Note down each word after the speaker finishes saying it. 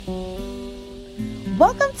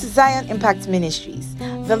Welcome to Zion Impact Ministries,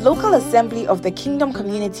 the local assembly of the Kingdom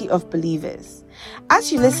community of believers.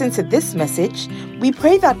 As you listen to this message, we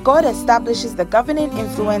pray that God establishes the governing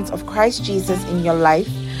influence of Christ Jesus in your life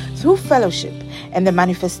through fellowship and the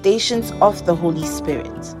manifestations of the Holy Spirit.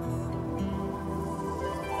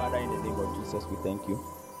 Father, in the name of Jesus, we thank you.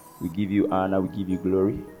 We give you honor, we give you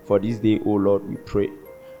glory. For this day, O Lord, we pray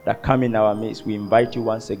that come in our midst. We invite you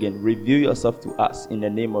once again. Reveal yourself to us in the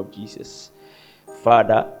name of Jesus.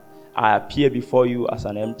 Father, I appear before you as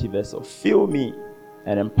an empty vessel. Fill me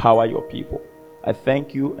and empower your people. I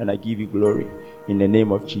thank you and I give you glory in the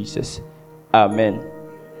name of Jesus. Amen.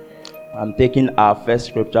 I'm taking our first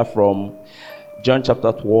scripture from John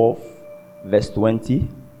chapter 12, verse 20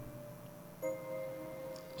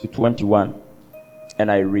 to 21.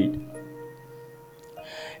 And I read.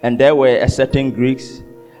 And there were a certain Greeks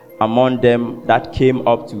among them that came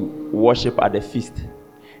up to worship at the feast.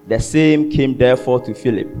 The same came therefore to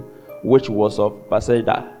Philip, which was of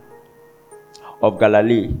Bethsaida of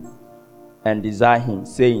Galilee, and desired him,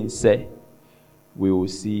 saying, Say, we will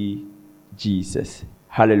see Jesus.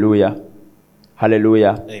 Hallelujah.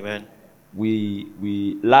 Hallelujah. Amen.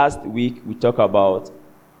 We last week we talked about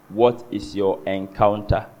what is your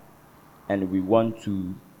encounter, and we want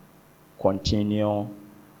to continue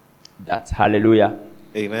that. Hallelujah.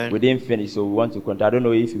 Amen. We didn't finish, so we want to continue. I don't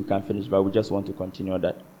know if you can finish, but we just want to continue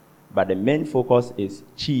that. But the main focus is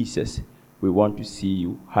Jesus. We want to see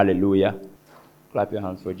you. Hallelujah. Clap your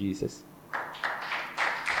hands for Jesus.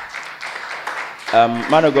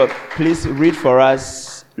 Man of God, please read for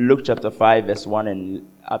us Luke chapter 5, verse 1 and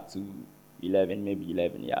up to 11, maybe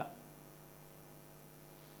 11, yeah.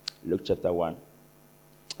 Luke chapter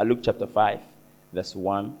 5, verse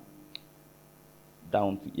 1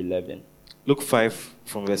 down to 11. Luke 5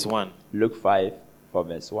 from verse 1. Luke 5 for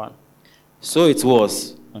verse 1. So it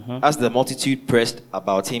was, as the multitude pressed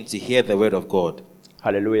about him to hear the word of God,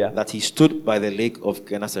 Hallelujah, that he stood by the lake of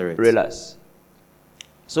Gennesaret. Relax.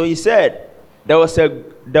 So he said, there was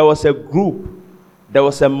a group, there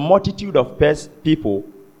was a multitude of people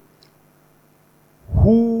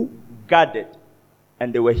who gathered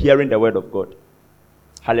and they were hearing the word of God.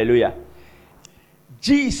 Hallelujah.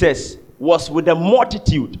 Jesus was with the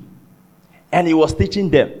multitude and he was teaching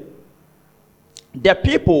them. The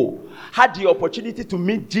people had the opportunity to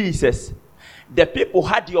meet Jesus. The people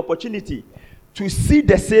had the opportunity to see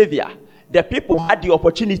the Savior. The people had the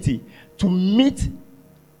opportunity to meet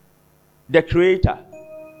the Creator.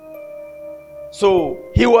 So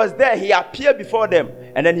he was there, he appeared before them,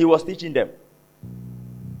 and then he was teaching them.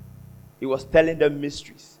 He was telling them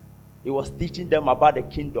mysteries. He was teaching them about the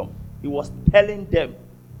kingdom. He was telling them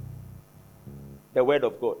the word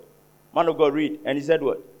of God. Man of God, read. And he said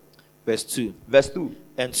what? Verse 2. Verse 2.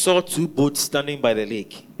 And saw two boats standing by the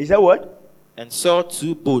lake. He said what? And saw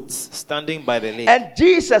two boats standing by the lake. And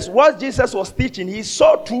Jesus, what Jesus was teaching, he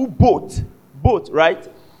saw two boats. Boat, right?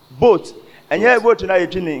 Boat. And here, boat now you're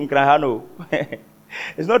in Krahano.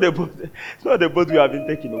 It's not the boat. It's not the boat we have been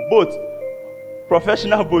taking. Boat.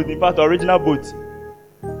 Professional boat, in fact, original boat.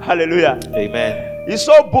 Hallelujah. Amen. He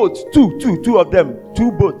saw boats, two of them,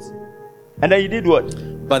 two boats. And then he did what?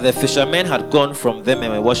 But the fishermen had gone from them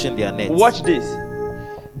and were washing their nets. Watch this.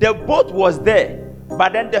 The boat was there,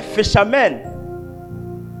 but then the fishermen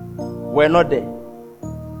were not there.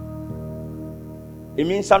 It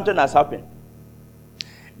means something has happened.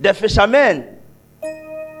 The fisherman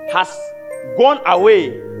has gone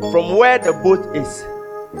away from where the boat is.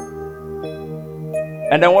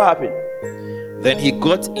 And then what happened? Then he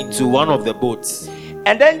got into one of the boats.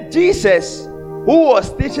 And then Jesus, who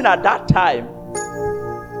was teaching at that time,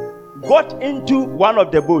 got into one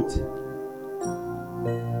of the boats.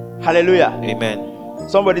 Hallelujah. Amen.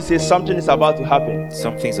 Somebody says something is about to happen.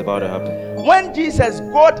 Something's about to happen. When Jesus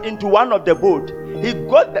got into one of the boat, he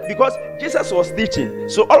got that because Jesus was teaching.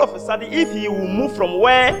 So all of a sudden, if he will move from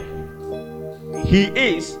where he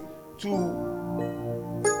is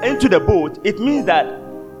into the boat, it means that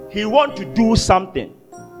he wants to do something.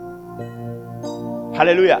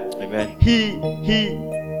 Hallelujah. Amen.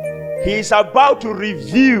 He is about to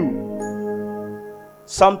review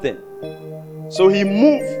something. So he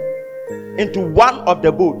moved into one of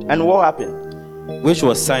the boat, and what happened? Which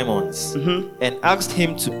was Simon's, and asked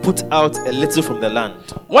him to put out a little from the land.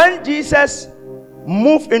 When Jesus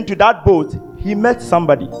moved into that boat, he met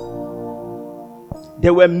somebody.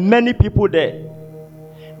 There were many people there.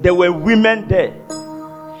 There were women there.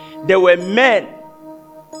 There were men.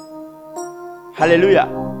 Hallelujah.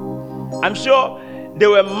 I'm sure there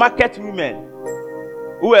were market women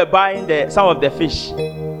who were buying some of the fish.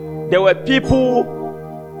 There were people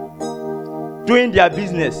doing their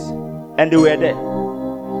business, and they were there.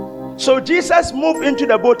 So Jesus moved into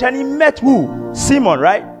the boat and he met who? Simon,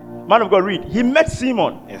 right? Man of God, read. He met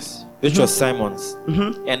Simon. Yes. Which was Simon's.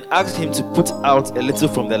 And asked him to put out a little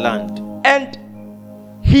from the land. And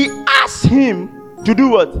he asked him to do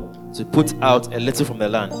what? To put out a little from the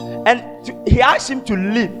land. And he asked him to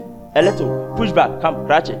leave a little. Push back. Come,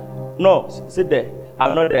 Ratchet. No, sit there.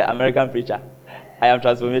 I'm not the American preacher. I am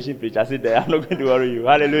transformation preacher. Sit there. I'm not going to worry you.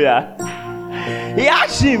 Hallelujah. He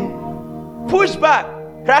asked him, push back.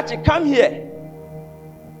 Ratchet, come here.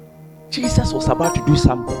 Jesus was about to do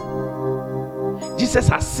something. Jesus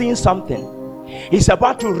has seen something. He's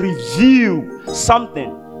about to reveal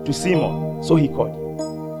something to Simon. So he called.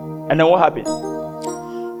 And then what happened?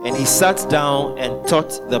 And he sat down and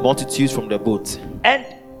taught the multitudes from the boat. And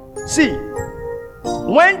see,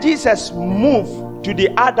 when Jesus moved to the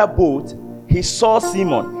other boat, he saw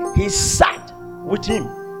Simon. He sat with him.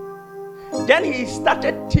 Then he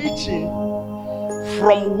started teaching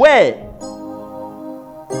from where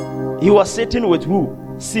he was sitting with who?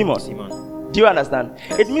 Simon. Do you understand?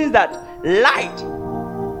 It means that light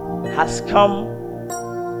has come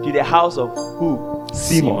to the house of who?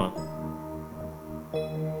 Simon.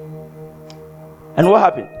 And what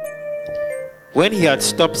happened? When he had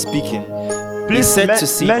stopped speaking, please he said to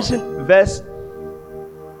Simon. Mention verse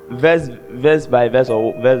by verse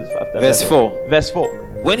or verse after verse 4. Verse 4.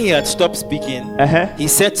 When he had stopped speaking, he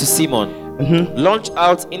said to Simon, launch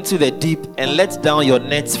out into the deep and let down your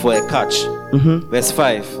nets for a catch. Verse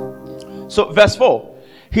 5. So verse 4.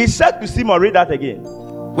 He said to Simon, read that again.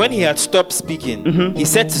 When he had stopped speaking, he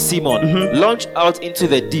said to Simon, launch out into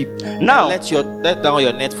the deep now, and let down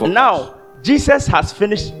your net for catch. Now, Jesus has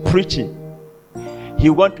finished preaching. He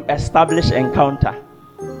wants to establish encounter.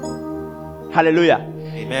 Hallelujah.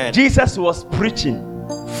 Amen. Jesus was preaching.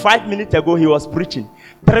 5 minutes ago he was preaching.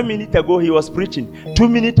 3 minutes ago he was preaching. 2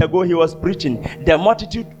 minutes ago he was preaching. The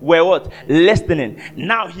multitude were what? Listening.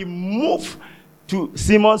 Now he moved to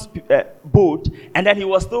Simon's boat and then he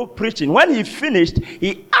was still preaching. When he finished,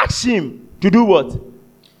 he asked him to do what?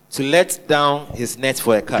 To let down his net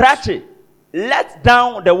for a catch. Cratchy. Let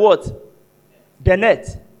down the what? The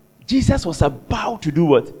net. Jesus was about to do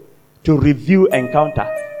what? To reveal encounter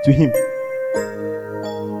to him.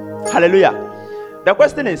 Hallelujah. The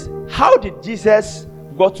question is, how did Jesus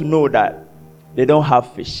got to know that they don't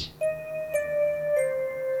have fish?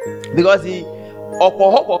 Because it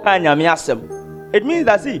means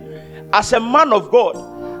that, see, as a man of God,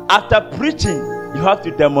 after preaching, you have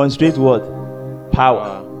to demonstrate what?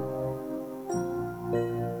 Power.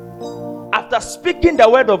 After speaking the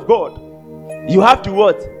word of God, you have to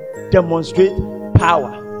what? Demonstrate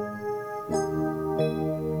power.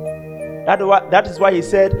 That is why he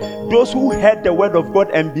said, those who heard the word of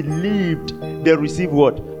God and believed, they receive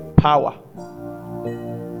what? Power.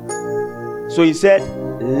 So he said,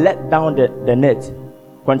 let down the net.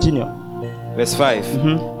 Continue. Verse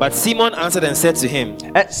 5. But Simon answered and said to him.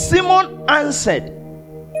 Simon answered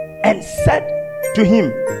and said to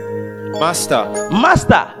him,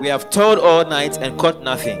 Master, we have toiled all night and caught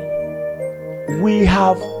nothing. We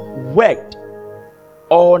have worked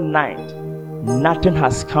all night. Nothing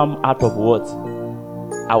has come out of what?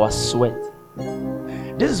 Our sweat.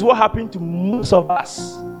 This is what happened to most of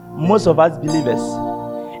us believers.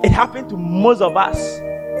 It happened to most of us.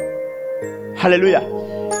 Hallelujah.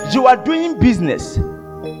 You are doing business.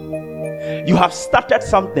 You have started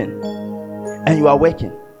something and you are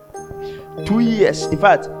working. 2 years. In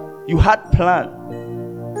fact, you had plan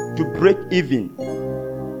to break even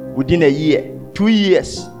within a year. 2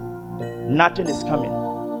 years. Nothing is coming.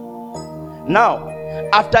 Now,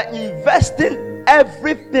 after investing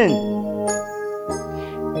everything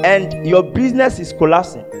and your business is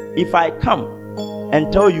collapsing, if I come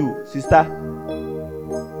and tell you, sister,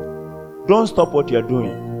 don't stop what you're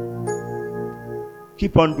doing,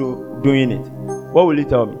 keep on doing it, what will you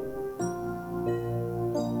tell me?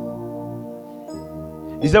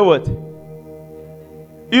 Is that what?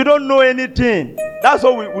 You don't know anything. That's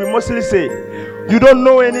what we mostly say. You don't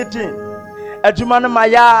know anything.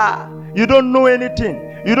 You don't know anything.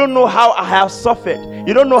 You don't know how I have suffered.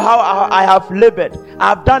 You don't know how I have labored. I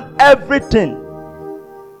have done everything.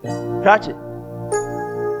 Catch it.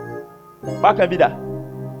 What can be that?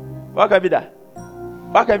 What can be that?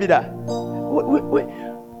 What can be that?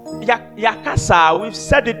 Yakasa, we've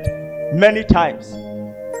said it many times.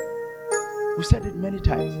 We've said it many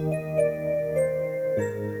times.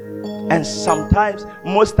 And sometimes,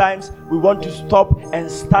 most times, we want to stop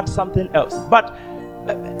and start something else. But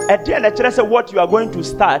at the end, I say what you are going to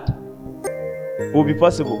start will be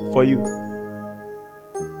possible for you.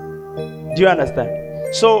 Do you understand?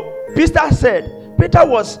 So Peter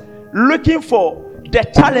was looking for the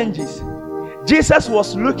challenges. Jesus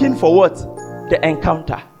was looking for what? The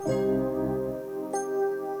encounter.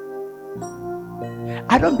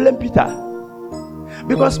 I don't blame Peter,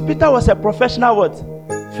 because Peter was a professional what?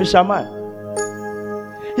 Fisherman.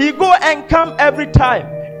 He go and come every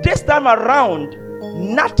time. This time around,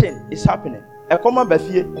 nothing is happening. A common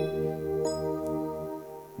befie.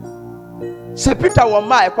 Se Peter was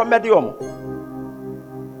my comedium.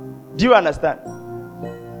 Do you understand?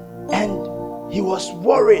 And he was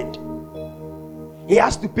worried. He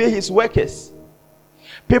has to pay his workers.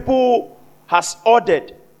 People has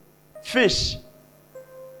ordered fish,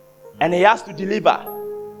 and he has to deliver.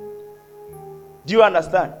 Do you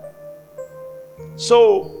understand?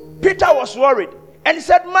 So Peter was worried, and he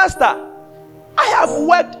said, Master, I have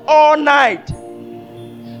worked all night.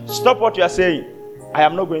 Stop what you are saying. I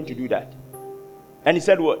am not going to do that. And he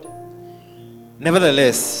said what?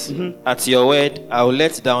 Nevertheless, at your word, I will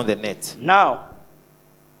let down the net. Now,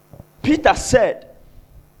 Peter said,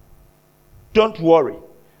 don't worry.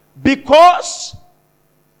 Because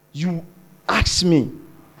you asked me,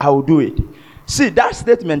 I will do it. See, that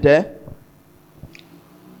statement,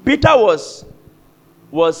 Peter was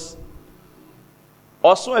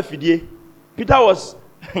also a fidye. Peter was,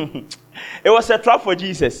 it was a trap for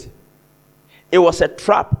Jesus. It was a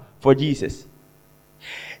trap for Jesus.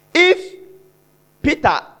 If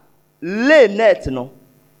Peter lay net,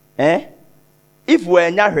 if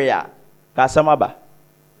we're not here, kasamaba.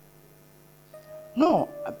 No,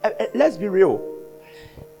 let's be real.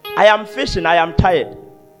 I am fishing, I am tired.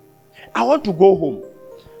 I want to go home.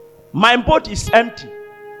 My boat is empty.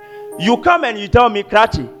 You come and you tell me,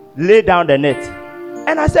 Krachi, lay down the net.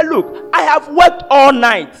 And I said, look, I have worked all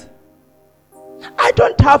night. I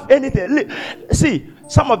don't have anything. See,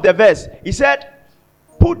 some of the verse, he said,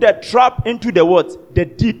 put the trap into the what? The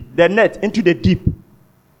deep, the net into the deep.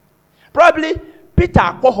 Probably Peter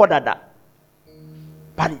kohorada that.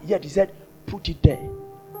 But yet he said, put it there.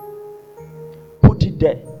 Put it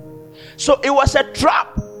there. So it was a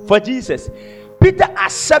trap for Jesus. Peter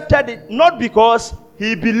accepted it not because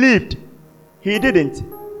he believed. He didn't.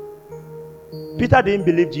 Peter didn't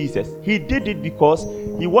believe Jesus. He did it because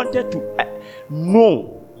he wanted to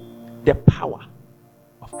know the power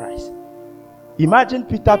of Christ. Imagine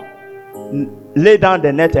Peter lay down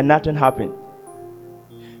the net and nothing happened.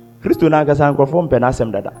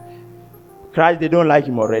 Christ, they don't like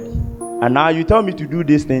him already. And now you tell me to do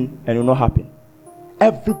this thing and it will not happen.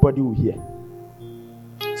 Everybody will hear.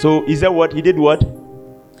 So he said what? He did what?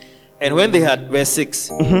 And when they had, verse 6,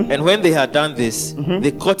 and when they had done this,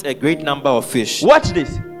 they caught a great number of fish. Watch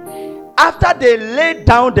this. After they laid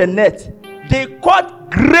down the net, they caught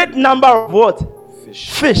great number of what?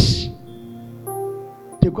 Fish.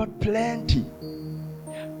 They got plenty.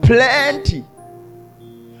 Plenty.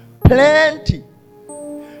 Plenty.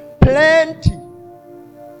 Plenty.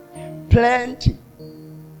 Plenty.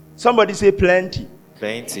 Somebody say plenty.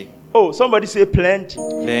 Plenty. Oh, somebody say plenty.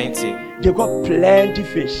 Plenty. They got plenty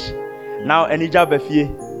fish. Now, Enija Befie.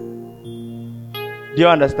 Do you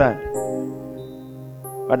understand?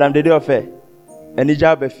 Madam Dede Ofe.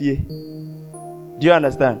 Enija Befie. Do you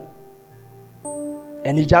understand?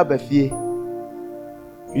 Enija Befie.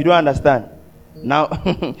 You don't understand. Now,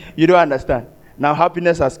 you don't understand. Now,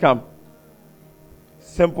 happiness has come.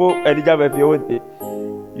 Simple Enija Befie.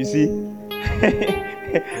 You see?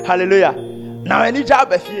 Hallelujah. Now, Enija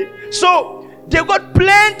Befie. So, they got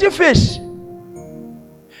plenty fish.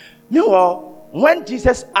 Meanwhile, when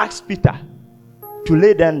Jesus asked Peter to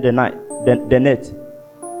lay down the net,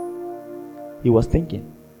 he was thinking.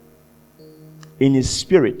 In his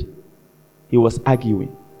spirit, he was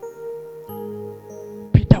arguing.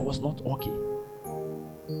 Peter was not okay.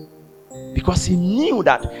 Because he knew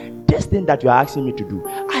that this thing that you are asking me to do,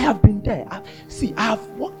 I have been there. I have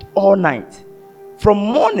worked all night. From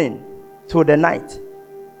morning till the night.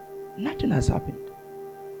 Nothing has happened.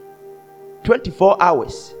 24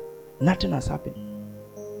 hours. Nothing has happened.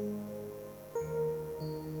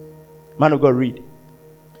 Man of God, read.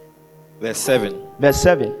 Verse 7. Verse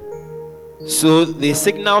 7. So they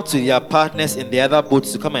signaled to their partners in the other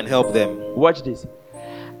boats to come and help them. Watch this.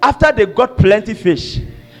 After they got plenty fish,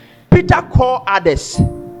 Peter called others.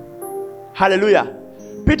 Hallelujah.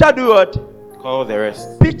 Peter do what? Call the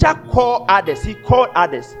rest. Peter called others. He called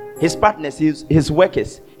others. His partners, his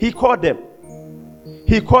workers. He called them.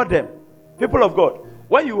 He called them. People of God,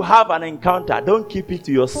 when you have an encounter, don't keep it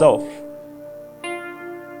to yourself.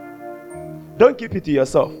 Don't keep it to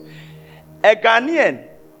yourself. A Ghanaian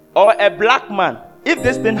or a black man, if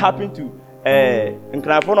this thing happened to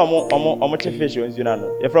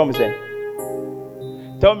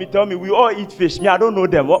tell me, we all eat fish. Me, I don't know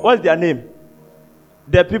them. What's their name?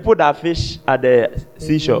 The people that fish at the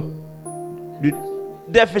seashore.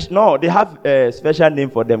 They fish. No, they have a special name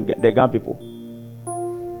for them. The Ghana people.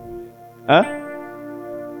 Huh?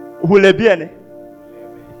 Huleme.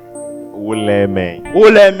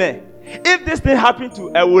 If this thing happened to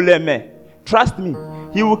a Huleme, trust me,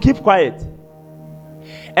 he will keep quiet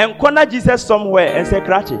and corner Jesus somewhere and say,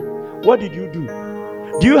 Krachi, what did you do?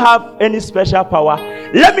 Do you have any special power?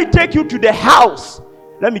 Let me take you to the house.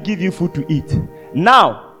 Let me give you food to eat.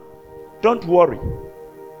 Now, don't worry.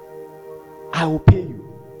 I will pay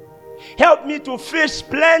you. Help me to fish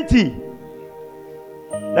plenty.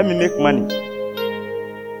 Let me make money.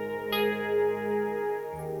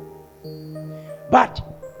 But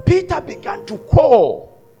Peter began to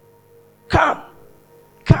call. Come.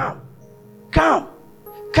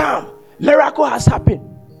 Miracle has happened.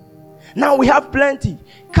 Now we have plenty.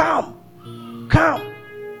 Come.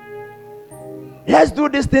 Let's do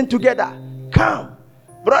this thing together. Come.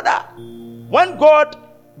 Brother, when God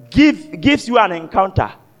gives you an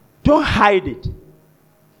encounter, don't hide it.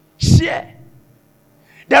 Share.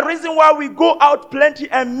 The reason why we go out plenty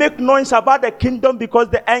and make noise about the kingdom, because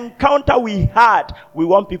the encounter we had, we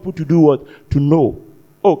want people to do what? To know.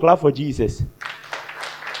 Oh, clap for Jesus.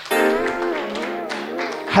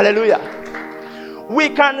 Hallelujah. We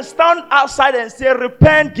can stand outside and say,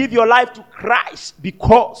 repent, give your life to Christ,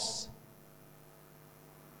 because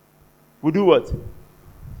we do what?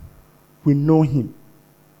 We know him.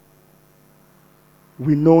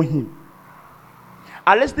 We know him.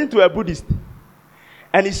 I listened to a Buddhist,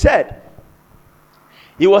 and he said,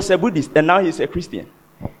 he was a Buddhist and now he's a Christian.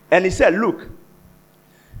 And he said, look,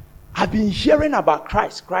 I've been hearing about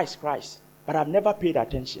Christ, but I've never paid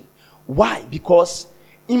attention. Why? Because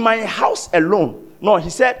in my house alone, no, he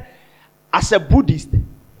said, as a Buddhist,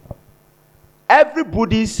 every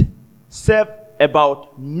Buddhist serves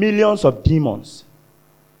about millions of demons.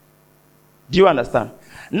 Do you understand?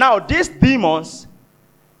 Now, these demons,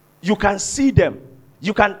 you can see them.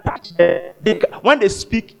 You can touch them. When they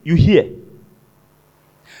speak, you hear.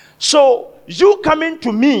 So, you coming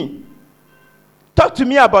to me, talk to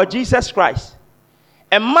me about Jesus Christ.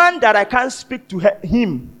 A man that I can't speak to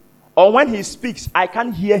him, or when he speaks, I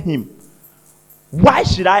can't hear him. Why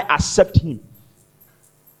should I accept him?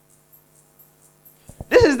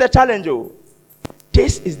 This is the challenge, oh.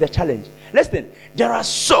 This is the challenge. Listen, there are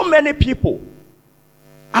so many people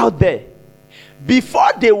out there.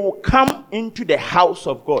 Before they will come into the house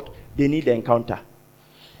of God, they need an encounter.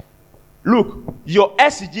 Look, your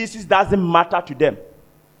exegesis doesn't matter to them.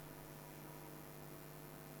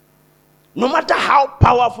 No matter how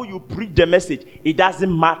powerful you preach the message, it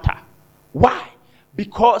doesn't matter. Why?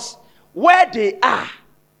 Because where they are,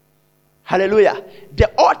 hallelujah,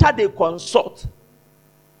 the altar they consult,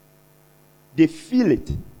 they feel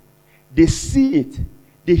it, they see it,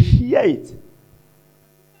 they hear it.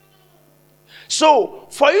 So,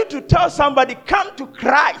 for you to tell somebody, come to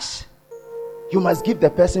Christ, you must give the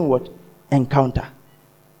person what? Encounter.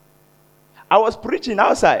 I was preaching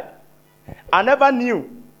outside. I never knew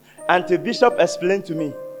until Bishop explained to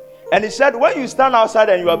me. And he said, when you stand outside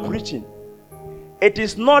and you are preaching, it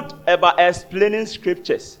is not about explaining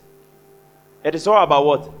scriptures. It is all about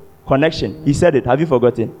what? Connection. He said it. Have you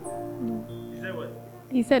forgotten? He said what?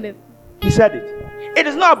 He said it. He said it. It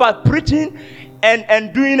is not about preaching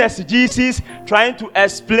and doing exegesis, trying to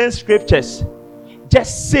explain scriptures.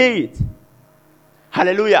 Just say it.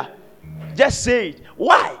 Hallelujah. Just say it.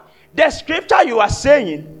 Why? The scripture you are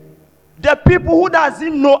saying, the people who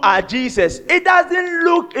doesn't know our Jesus, it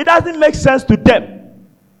doesn't make sense to them.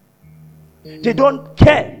 They don't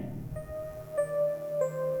care.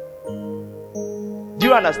 Do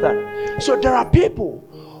you understand? So there are people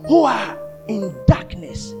who are in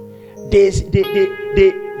darkness. They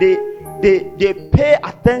pay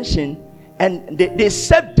attention and they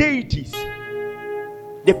serve deities.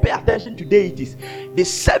 They pay attention to deities. They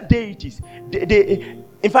serve deities.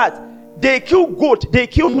 In fact, they kill goat. They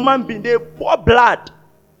kill human being. They pour blood.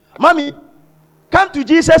 Mommy, come to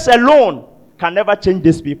Jesus alone can never change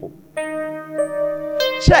these people.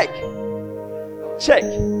 Check.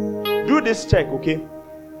 Do this check, okay?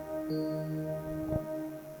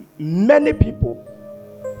 Many people,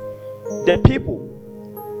 the people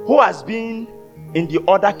who has been in the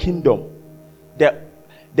other kingdom, the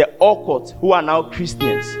occult who are now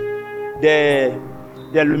Christians, the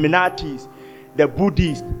Illuminatis, the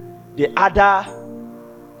Buddhists, the other,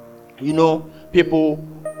 people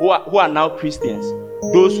who are now Christians,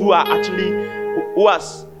 those who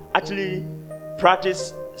has actually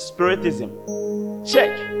practice spiritism.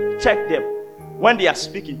 Check them. When they are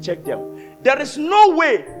speaking, check them. There is no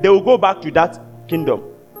way they will go back to that kingdom.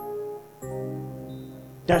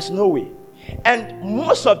 There's no way. And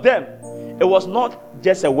most of them, it was not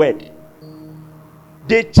just a word.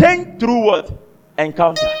 They changed through what?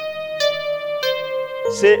 Encounter.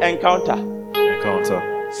 Say encounter.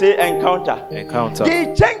 Encounter. Say encounter. Encounter.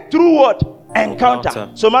 They changed through what?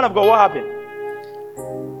 Encounter. So, man of God, what happened?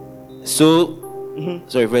 So,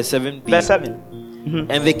 sorry, verse 7b. Verse 7.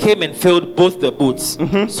 And they came and filled both the boats,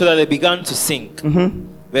 so that they began to sink.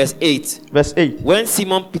 Verse 8. Verse 8. When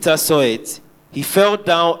Simon Peter saw it, he fell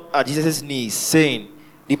down at Jesus' knees, saying,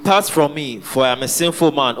 "Depart from me, for I am a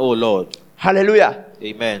sinful man, O Lord." Hallelujah.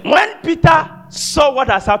 Amen. When Peter saw what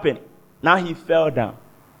has happened, now he fell down.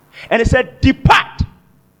 And he said, "Depart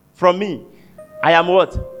from me. I am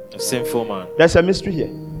what? A sinful man." There's a mystery here.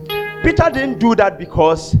 Peter didn't do that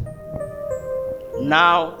because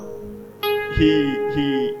now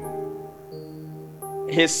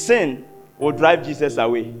his sin will drive Jesus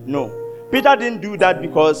away. No. Peter didn't do that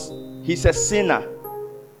because he's a sinner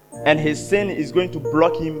and his sin is going to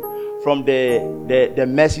block him from the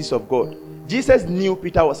mercies of God. Jesus knew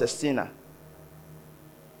Peter was a sinner.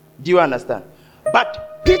 Do you understand?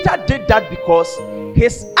 But Peter did that because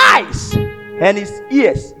his eyes and his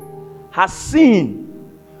ears has seen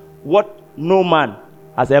what no man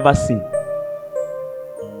has ever seen.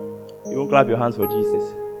 You won't clap your hands for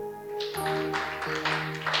Jesus.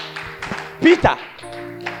 Peter,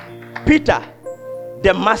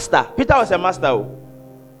 the master. Peter was a master. Oh.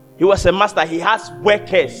 He was a master. He has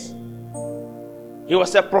workers. He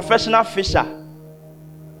was a professional fisher.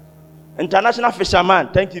 International fisherman.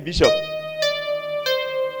 Thank you, Bishop.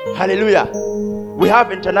 Hallelujah. We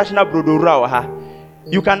have international Brodora.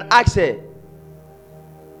 You can ask her.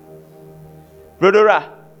 Brodora,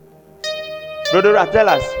 tell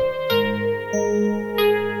us.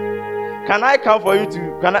 Can I come for you to?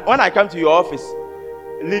 When I come to your office,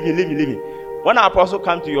 leave me. When our apostle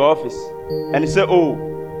come to your office and he say, "Oh,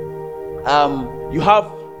 you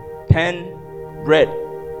have 10 bread,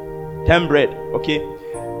 okay?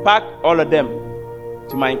 Pack all of them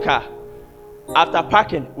to my car. After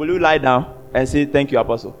packing, will you lie down and say thank you,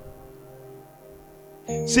 apostle?"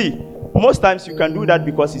 See, most times you can do that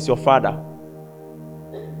because he's your father.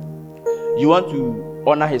 You want to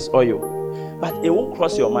honor his oil, but it won't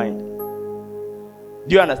cross your mind.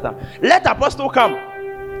 Do you understand? Let apostle come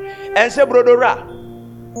and say, "Brodora,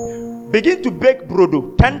 begin to bake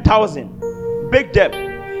brodo, 10,000. Bake them.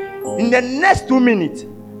 In the next 2 minutes,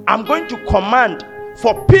 I'm going to command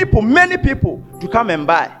for people, many people, to come and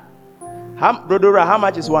buy." Brodora, how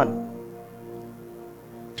much is one?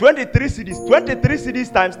 23 cedis. 23 cedis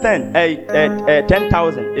times 10.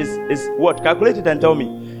 10,000 is what? Calculate it and tell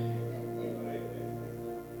me.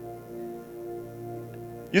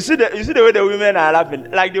 You see the way the women are laughing,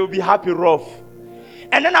 like they will be happy rough.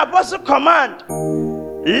 And then apostle command,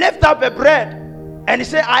 lift up a bread, and he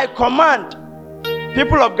say, "I command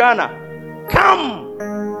people of Ghana, come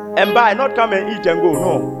and buy, not come and eat and go."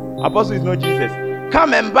 No, apostle is not Jesus.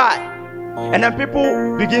 Come and buy, and then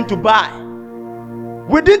people begin to buy.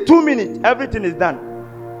 Within 2 minutes, everything is done.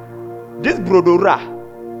 This brodora,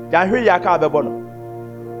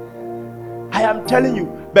 I am telling you,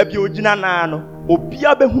 baby,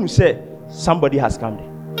 somebody has come there.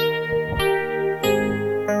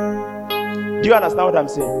 Do you understand what I'm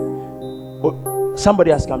saying?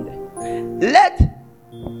 Somebody has come there. Let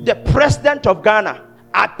the president of Ghana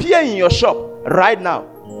appear in your shop right now.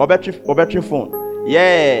 Obetri phone.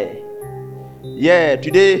 Yeah.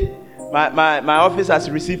 Today, my office has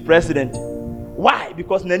received president. Why?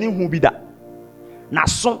 Because nani who be that. Na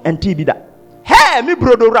son and ti be that. Hey, me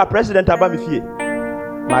brodora president abami fie.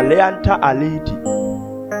 Maleanta aledi.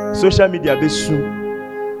 Social media be soon.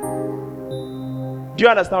 Do you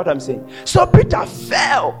understand what I'm saying? So Peter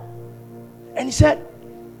fell and he said,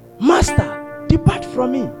 "Master, depart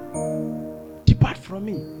from me. Depart from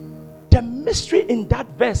me." The mystery in that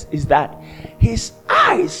verse is that his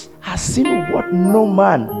eyes have seen what no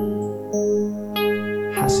man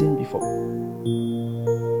has seen before.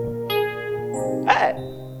 Hey,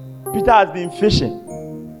 Peter has been fishing.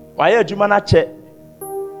 Why are you man check?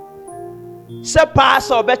 Say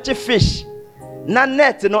pass or better fish. Na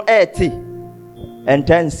net no eti. And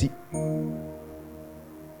then see.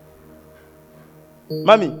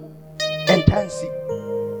 Mommy, and then see.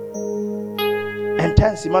 And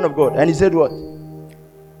then see, man of God. And he said what?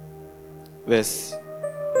 Verse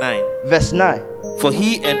 9. Verse 9. For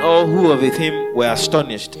he and all who were with him were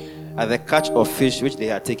astonished at the catch of fish which they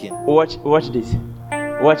had taken. Watch this.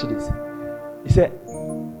 Watch this. He said,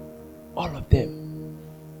 all of them.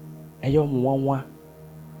 Ayom one.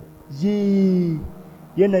 Yee.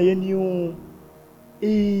 Yena yeniu.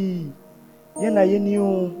 Yena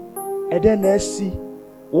yeniu. Eden esi.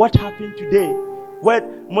 what happened today? Where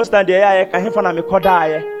most of the day I can find me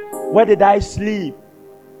die. Where did I sleep?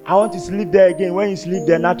 I want to sleep there again. When you sleep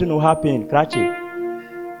there, nothing will happen. Cratchy.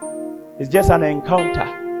 It's just an encounter.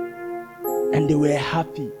 And they were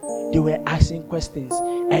happy. They were asking questions.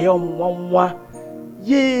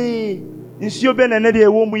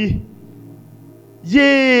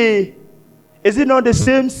 Yay! Is it not the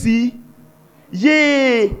same sea?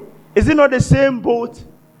 Yay! Is it not the same boat?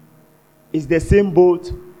 It's the same boat,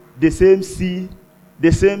 the same sea,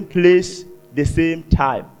 the same place, the same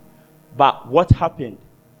time. But what happened?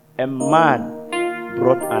 A man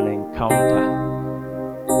brought an encounter.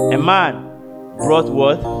 A man brought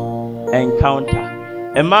what?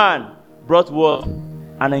 Encounter. A man brought what?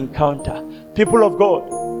 An encounter. People of God,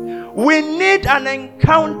 we need an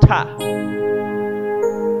encounter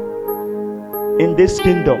in this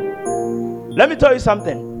kingdom. Let me tell you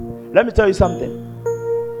something.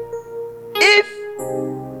 If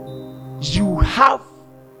you have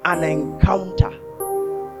an encounter,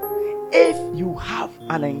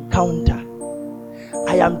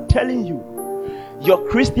 I am telling you, your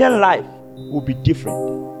Christian life will be different.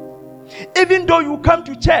 Even though you come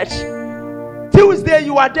to church, Tuesday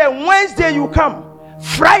you are there, Wednesday you come,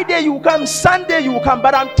 Friday you come, Sunday you come,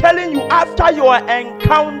 but I'm telling you, after your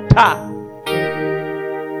encounter,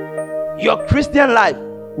 your Christian life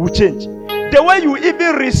will change. The way you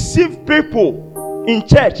even receive people in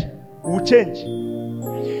church will change.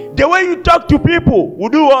 The way you talk to people will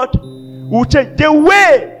do what? Will change. The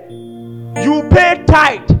way you pay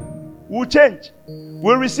tithe will change.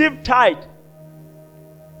 We'll receive tithe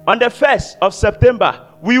on the 1st of September.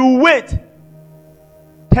 We will wait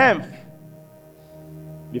 10th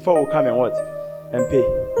before we come and what? And pay.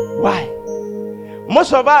 Why?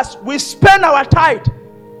 Most of us, we spend our tithe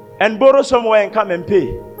and borrow somewhere and come and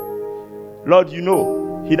pay. Lord, you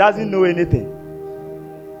know, he doesn't know anything.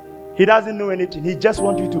 He doesn't know anything. He just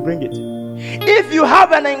wants you to bring it. If you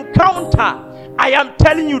have an encounter, I am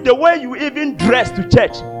telling you, the way you even dress to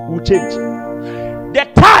church will change. The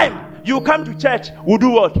time you come to church will do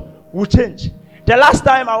what? Will change. The last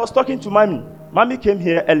time I was talking to Mommy. Mommy came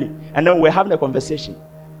here early and then we were having a conversation.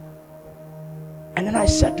 And then I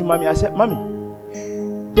said to Mommy,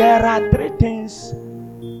 Mommy, there are 3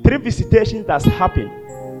 visitations that's happened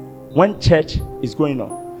when church is going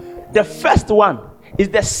on. The first one is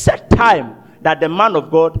the set time that the man of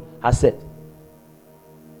God has set.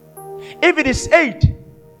 If it is 8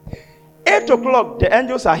 o'clock, the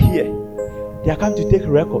angels are here. They are coming to take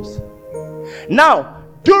records. Now,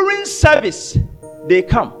 during service, they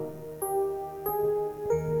come.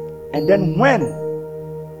 And then when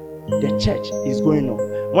the church is going on,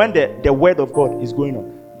 when the word of God is going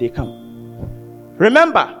on, they come.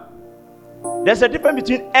 Remember, there's a difference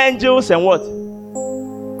between angels and what?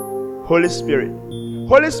 Holy Spirit.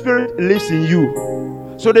 Holy Spirit lives in you.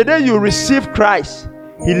 So the day you receive Christ,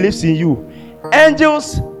 he lives in you.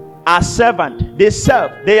 Angels are servants. They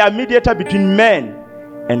serve. They are mediator between men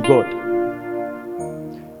and God.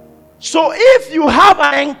 So if you have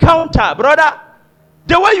an encounter, brother,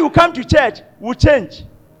 the way you come to church will change.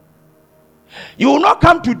 You will not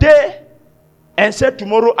come today and say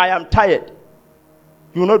tomorrow I am tired.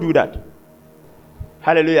 You will not do that.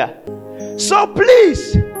 Hallelujah. So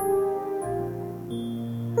please,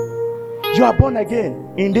 you are born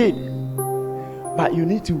again, indeed. But you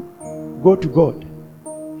need to go to God.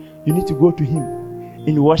 You need to go to him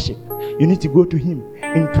in worship. You need to go to him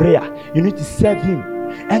in prayer. You need to serve him.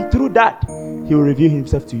 And through that, he will reveal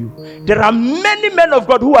himself to you. There are many men of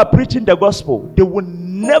God who are preaching the gospel. They will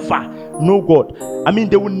never know God. I mean,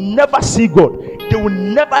 they will never see God. They will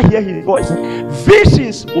never hear his voice.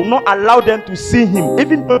 Visions will not allow them to see him,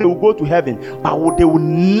 even though they will go to heaven. But they will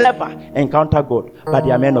never encounter God. But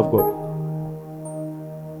they are men of God.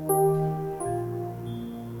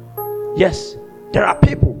 Yes, there are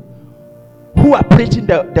people who are preaching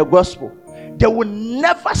the gospel. They will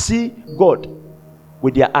never see God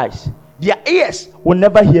with their eyes. Their ears will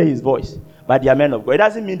never hear his voice. But they are men of God. It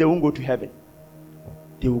doesn't mean they won't go to heaven.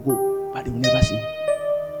 They will go, but they will never see him.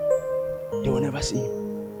 They will never see him.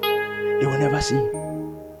 They will never see him.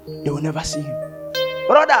 They will never see him.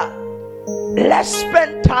 Brother, let's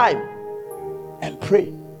spend time and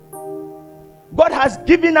pray. God has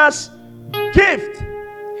given us gift.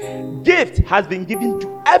 Gift has been given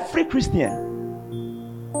to every Christian.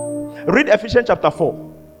 Read Ephesians chapter 4.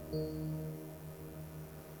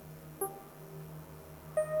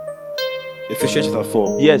 Ephesians chapter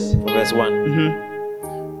 4. Yes. Verse 1.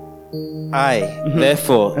 I,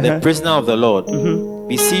 therefore, the prisoner of the Lord,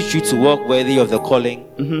 beseech you to walk worthy of the calling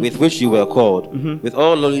with which you were called, with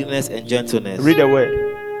all lowliness and gentleness. Read the word.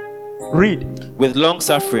 Read. With long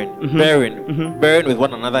suffering, bearing with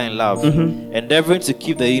one another in love, endeavoring to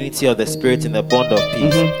keep the unity of the Spirit in the bond of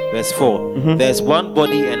peace. Verse 4. There is one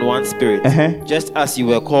body and one Spirit, just as you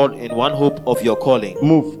were called in one hope of your calling.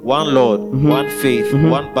 Move. One Lord, one faith,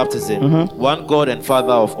 one baptism, one God and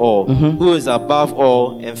Father of all, who is above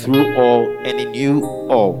all and through all and in you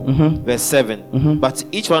all. Verse 7. But to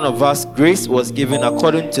each one of us grace was given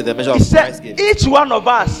according to the measure of Christ's gift. Each one of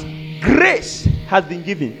us grace has been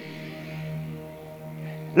given.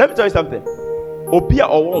 Let me tell you something. Opia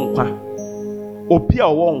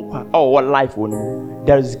or life,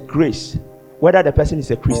 there is grace, whether the person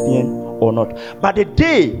is a Christian or not. But the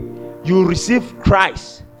day you receive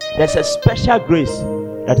Christ, there's a special grace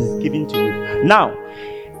that is given to you. Now,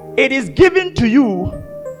 it is given to you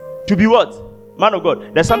to be what? Man of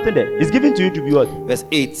God, there's something there. It's given to you to be what? Verse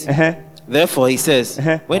 8. Therefore, he says,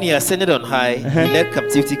 when he ascended on high, he led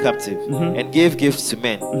captivity captive and gave gifts to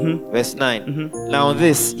men. Verse 9. Now on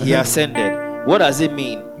this he ascended. What does it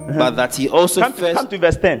mean? But that he also come to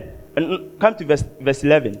verse 10. Come to verse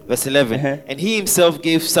 11. Verse 11. And he himself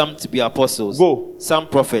gave some to be apostles, some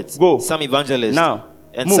prophets, some evangelists,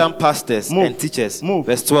 and some pastors and teachers.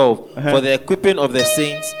 Verse 12. For the equipping of the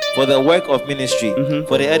saints, for the work of ministry,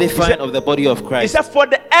 for the edifying of the body of Christ. It says for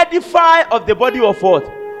the edifying of the body of what?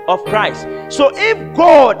 Of Christ. So if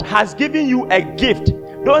God has given you a gift,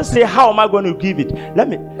 don't say, how am I going to give it?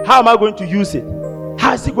 How am I going to use it?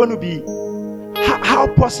 How is it going to be? How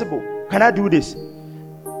possible can I do this?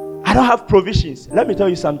 I don't have provisions. Let me tell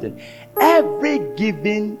you something. Every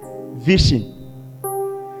given vision,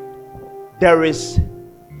 there is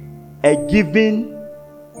a given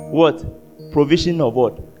what? Provision of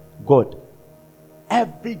what? God.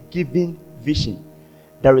 Every given vision,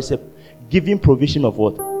 there is a given provision of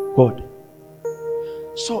what? God.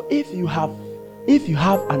 So if you have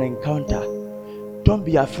an encounter, don't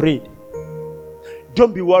be afraid.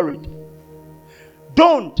 Don't be worried.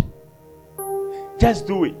 Don't. Just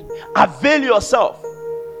do it. Avail yourself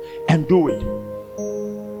and do it.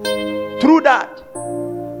 Through that,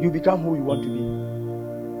 you become who you want to be.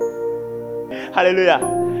 Hallelujah.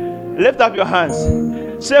 Lift up your hands.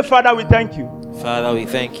 Say, Father, we thank you. Father, we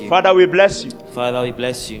thank you. Father, we bless you. Father, we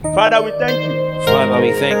bless you. Father, we thank you. Father,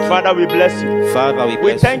 we thank you. Father, we bless you. Father, we bless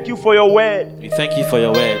you. We thank you for your word. We thank you for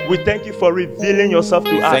your word. We thank you for revealing yourself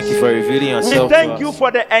to us. Thank you for revealing yourself to us. We thank you for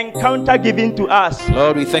the encounter given to us.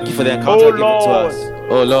 Lord, we thank you for the encounter given to us.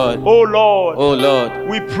 Oh Lord. Oh Lord. Oh Lord.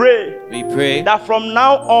 We pray that from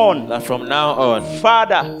now on,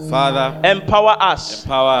 Father, empower us,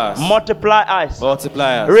 multiply us,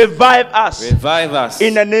 revive us,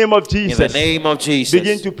 in the name of Jesus. In the name of Jesus.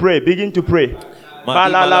 Begin to pray.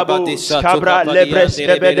 Balalabus kabra lebres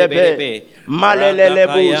kebedebe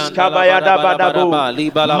malelelebus kabayada badabu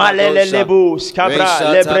malelelebus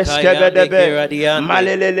kabra lebres kebedebe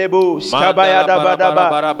malelelebus kabayada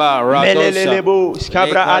badaba melelelebus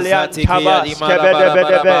kabra aliat kabas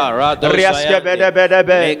kebedebe rias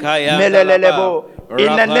kebedebe melelelebo.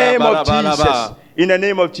 In the name of Jesus, in the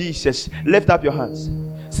name of Jesus, lift up your hands.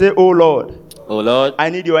 Say, oh Lord, oh Lord, I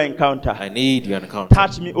need your encounter. I need your encounter.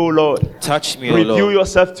 Touch me, oh Lord. Touch me, oh Lord. Reveal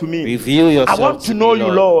yourself to me. Reveal yourself. I want to know you,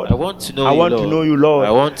 Lord. I want to know I want to know you, Lord.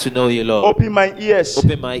 I want to know you, Lord. Open my ears.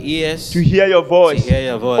 Open my ears to hear your voice. To hear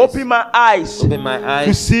your voice. Open my eyes. Open my eyes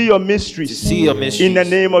to see your mysteries. To see your mysteries. In the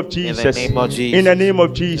name of Jesus. In the name of Jesus. In the name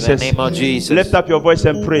of Jesus. In the name of Jesus. Lift up your voice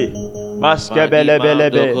and pray.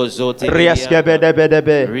 Maskebelebelebe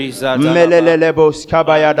riaskebedebedebe melelelebos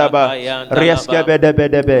kabayadaba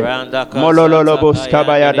riaskebedebedebe molololobos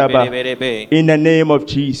kabayadaba. In the name of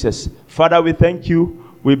Jesus. Father, we thank you.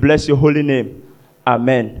 We bless your holy name.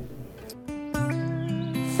 Amen.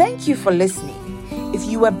 Thank you for listening. If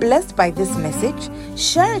you were blessed by this message,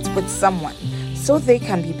 share it with someone so they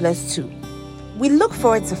can be blessed too. We look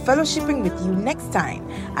forward to fellowshipping with you next time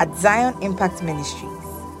at Zion Impact Ministries.